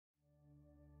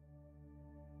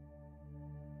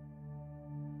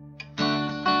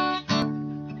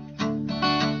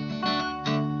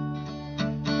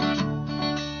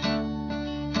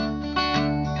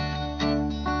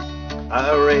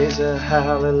I raise a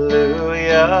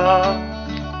hallelujah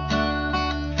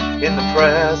in the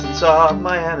presence of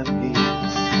my enemies.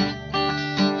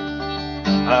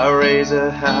 I raise a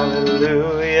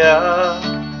hallelujah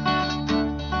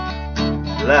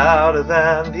louder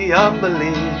than the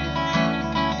unbelief.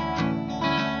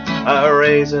 I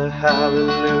raise a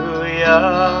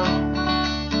hallelujah.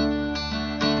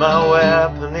 My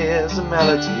weapon is a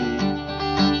melody.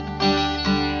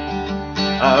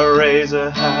 I raise a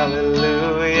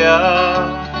hallelujah.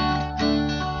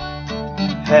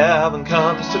 Heaven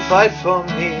comes to fight for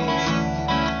me.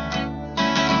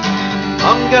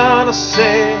 I'm gonna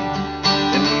sing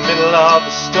in the middle of the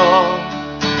storm,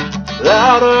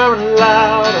 louder and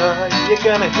louder. You're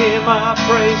gonna hear my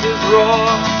praises roar.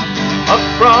 Up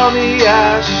from the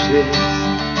ashes,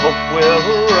 hope will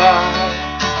arise.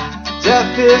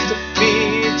 Death is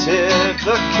defeated,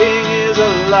 the King is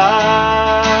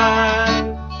alive.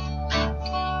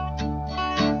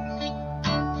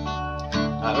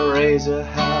 I raise a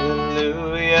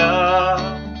hallelujah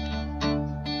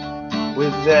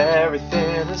with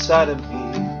everything inside of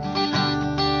me.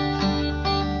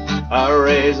 I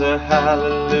raise a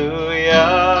hallelujah.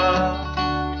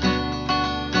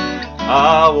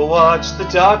 I will watch the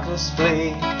darkness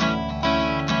flee.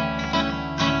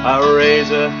 I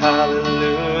raise a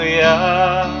hallelujah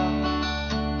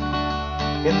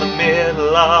in the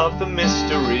middle of the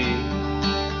mystery.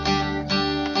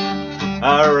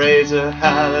 I raise a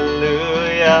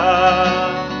hallelujah.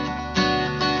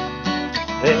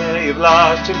 There you've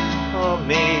lost it for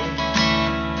me.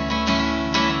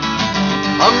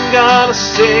 I'm gonna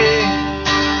sing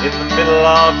in the middle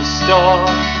of the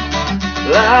storm,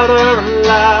 louder and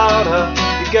louder.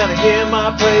 You're gonna hear my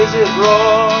praises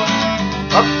roar.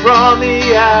 Up from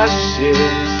the ashes,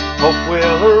 hope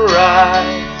will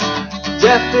arise.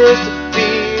 Death is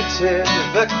defeated,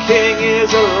 the King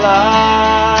is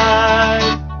alive.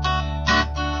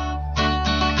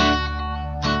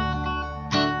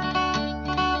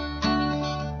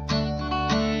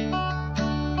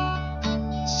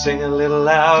 Sing a little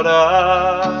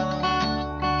louder.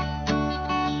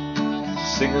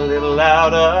 Sing a little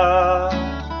louder.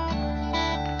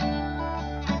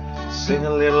 Sing a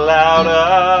little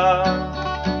louder.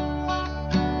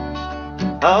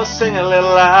 Oh, sing a little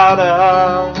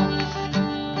louder.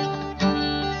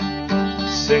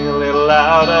 Sing a little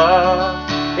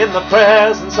louder in the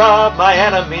presence of my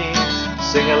enemies.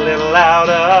 Sing a little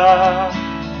louder,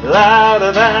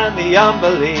 louder than the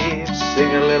unbelief. Sing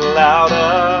a little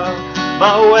louder,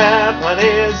 my weapon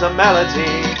is a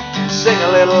melody. Sing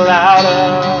a little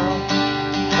louder,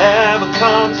 heaven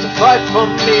comes to fight for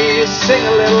me. Sing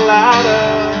a little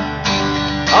louder.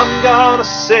 I'm gonna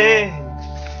sing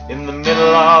in the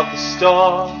middle of the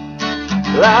storm,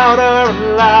 louder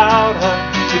and louder.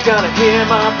 You're gonna hear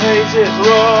my praises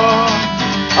roar.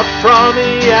 Up from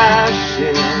the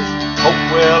ashes, hope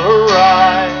will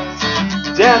arise.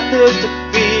 Death is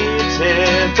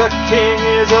defeated, the King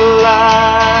is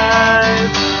alive.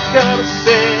 Gonna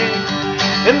sing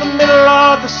in the middle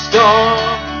of the storm,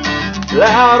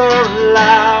 louder and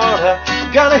louder.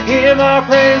 Gonna hear my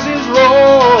praises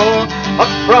roar.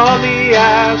 Up from the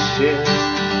ashes,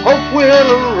 hope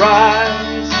will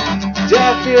arise.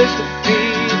 Death is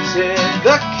defeated,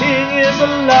 the King is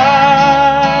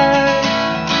alive.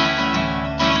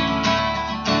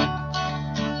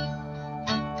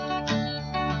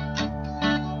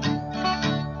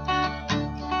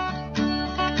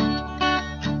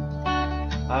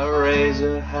 I raise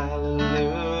a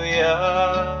hallelujah.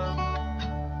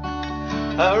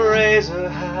 I raise a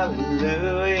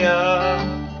hallelujah.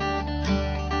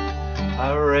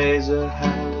 I raise a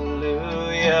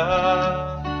hallelujah.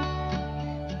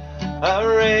 I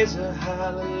raise a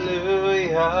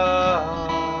hallelujah.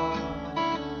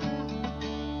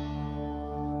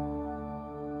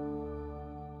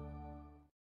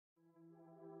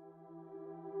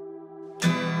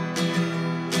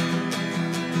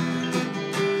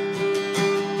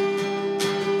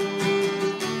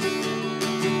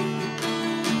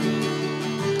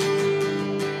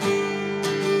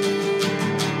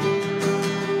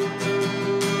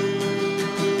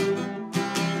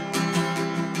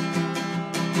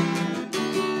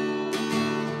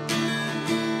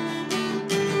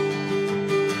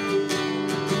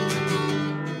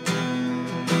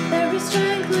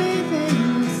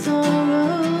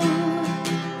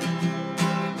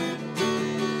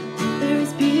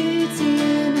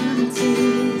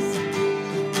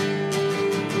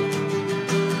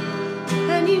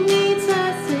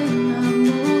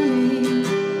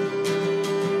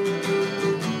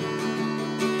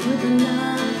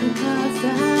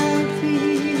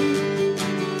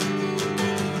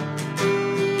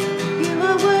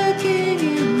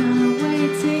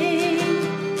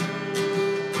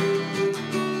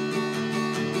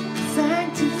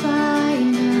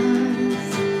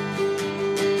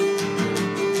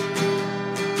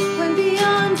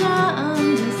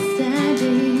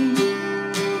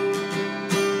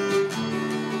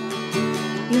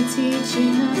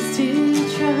 us to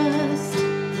trust.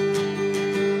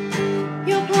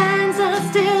 Your plans are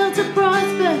still to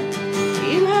prosper.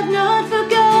 You have not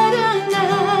forgotten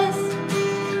us.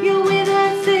 You're with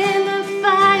us in the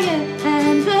fire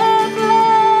and the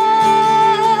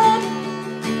flood.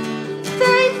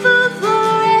 Faithful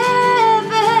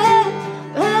forever,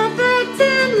 perfect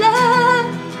in love.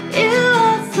 You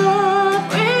are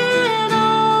sovereign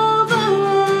over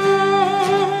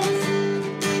us.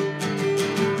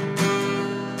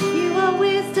 You are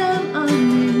wisdom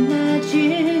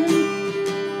unimagined.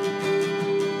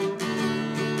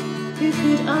 Who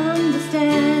could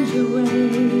understand your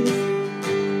ways?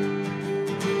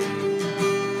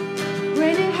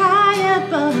 Reigning high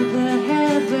above the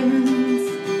heavens,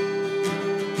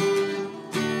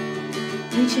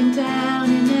 reaching down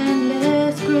in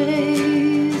endless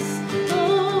grace.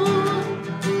 Oh,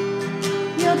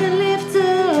 you're the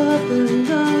lifter of the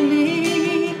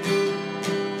lowly,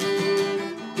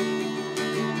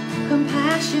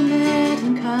 compassionate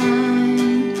and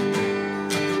kind.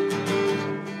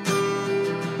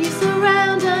 You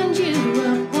surround and you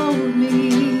uphold me,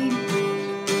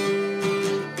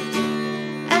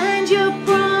 and your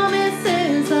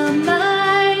promises are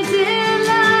my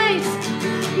delight.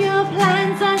 Your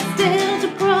plans are still to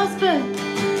prosper.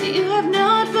 You have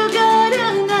not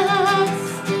forgotten us.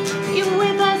 You're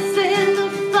with us in the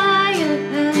fire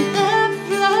and the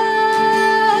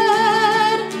flood.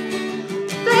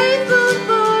 Faithful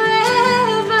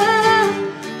forever,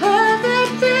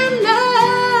 perfect in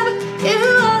love. You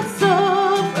are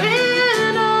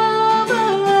sovereign over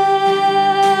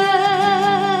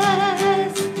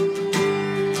us.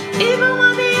 Even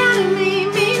what the enemy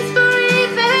means for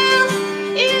evil,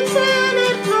 you turn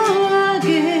it for our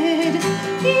good.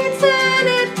 You turn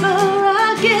it for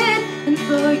our good and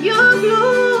for your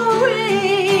glory.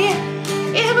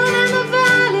 Even in the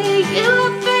valley, you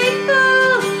are faithful.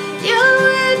 You're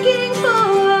working for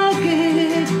our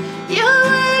good. You're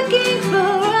working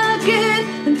for our good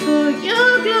and for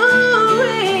your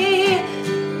glory.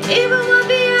 Even what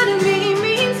the enemy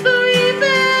means for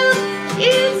evil,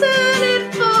 you turn it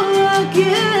for our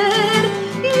good.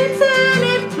 You turn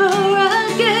it for our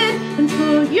good and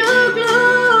for your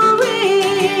glory.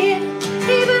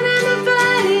 Even in the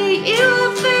valley, you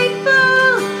are faithful.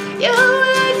 You're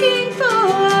working for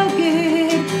our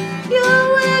good. You're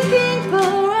working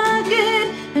for our good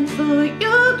and for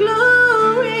your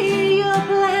glory. Your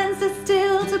plans are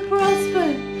still to prosper.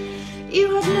 You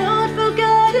have not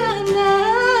forgotten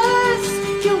us.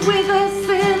 You're with us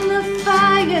in the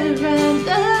fire and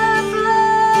the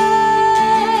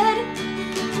flood.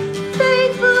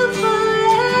 Faithful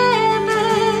forever,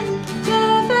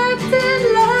 perfect in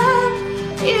love.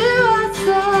 You are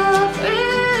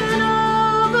sovereign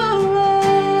over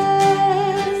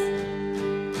us.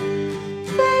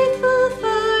 Faithful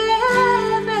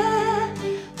forever,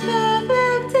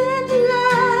 perfect in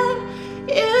love.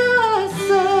 You are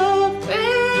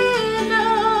sovereign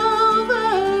over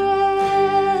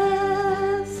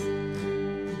us.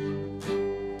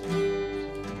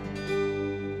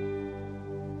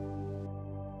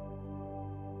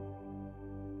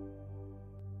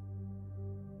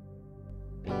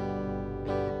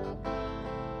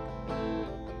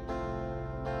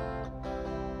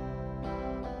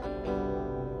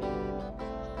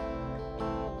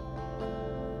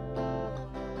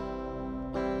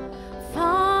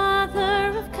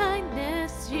 Father of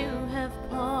kindness, you have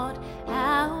poured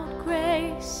out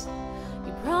grace.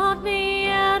 You brought me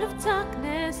out of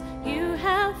darkness. You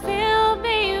have filled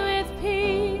me with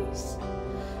peace.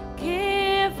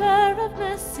 Giver of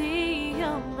mercy,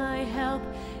 you're my help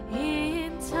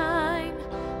in time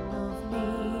of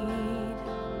need.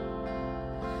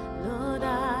 Lord,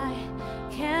 I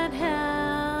can't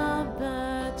help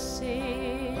but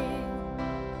sing.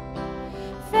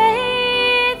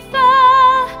 Faithful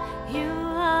you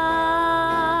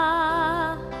are,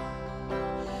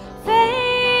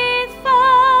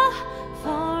 faithful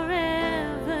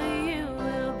forever you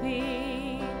will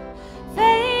be.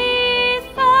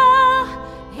 Faithful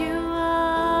you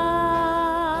are.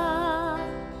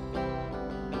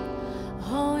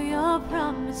 All your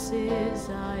promises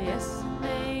are yes and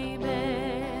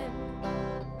amen.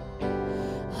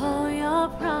 All your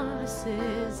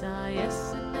promises are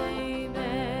yes and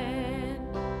amen.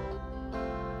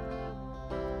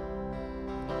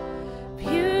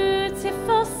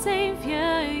 Beautiful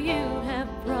Savior, you have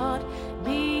brought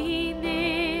me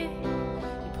near.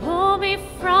 You pull me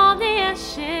from the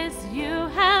ashes. You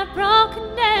have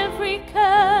broken every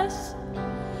curse.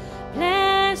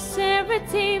 Blessed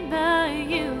Redeemer,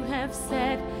 you have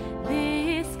set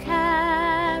this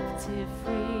captive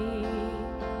free.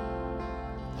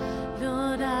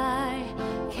 Lord,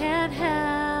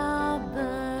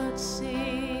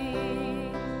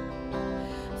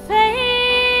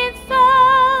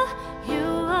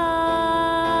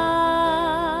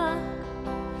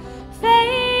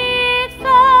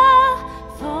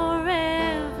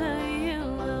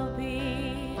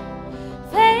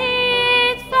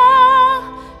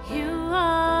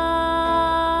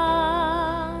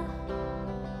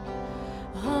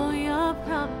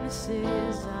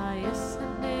 promises are yes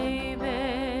and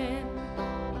amen.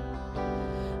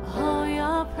 All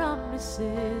your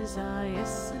promises are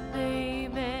yes and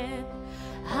amen.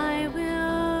 I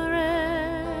will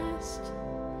rest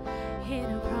in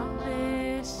your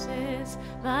promises.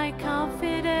 My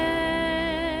confidence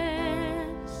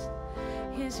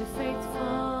is your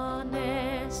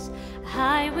faithfulness.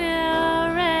 I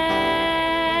will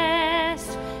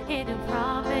rest in your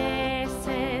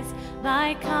promises.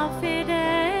 My confidence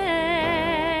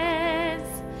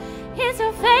is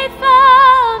your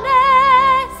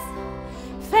faithfulness.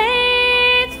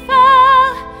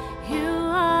 Faithful you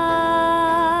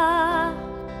are.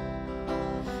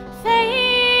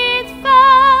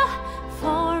 Faithful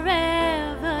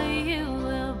forever you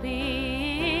will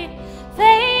be.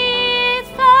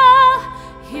 Faithful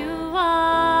you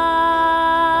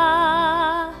are.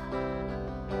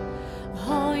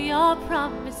 All your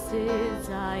promises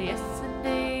are yes and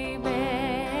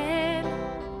amen.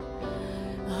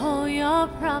 All your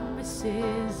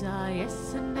promises are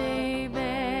yes and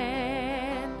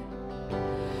amen.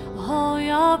 All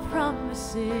your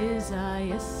promises are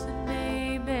yes and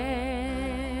amen.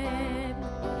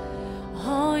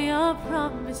 All your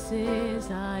promises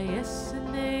are yes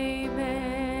and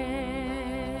amen.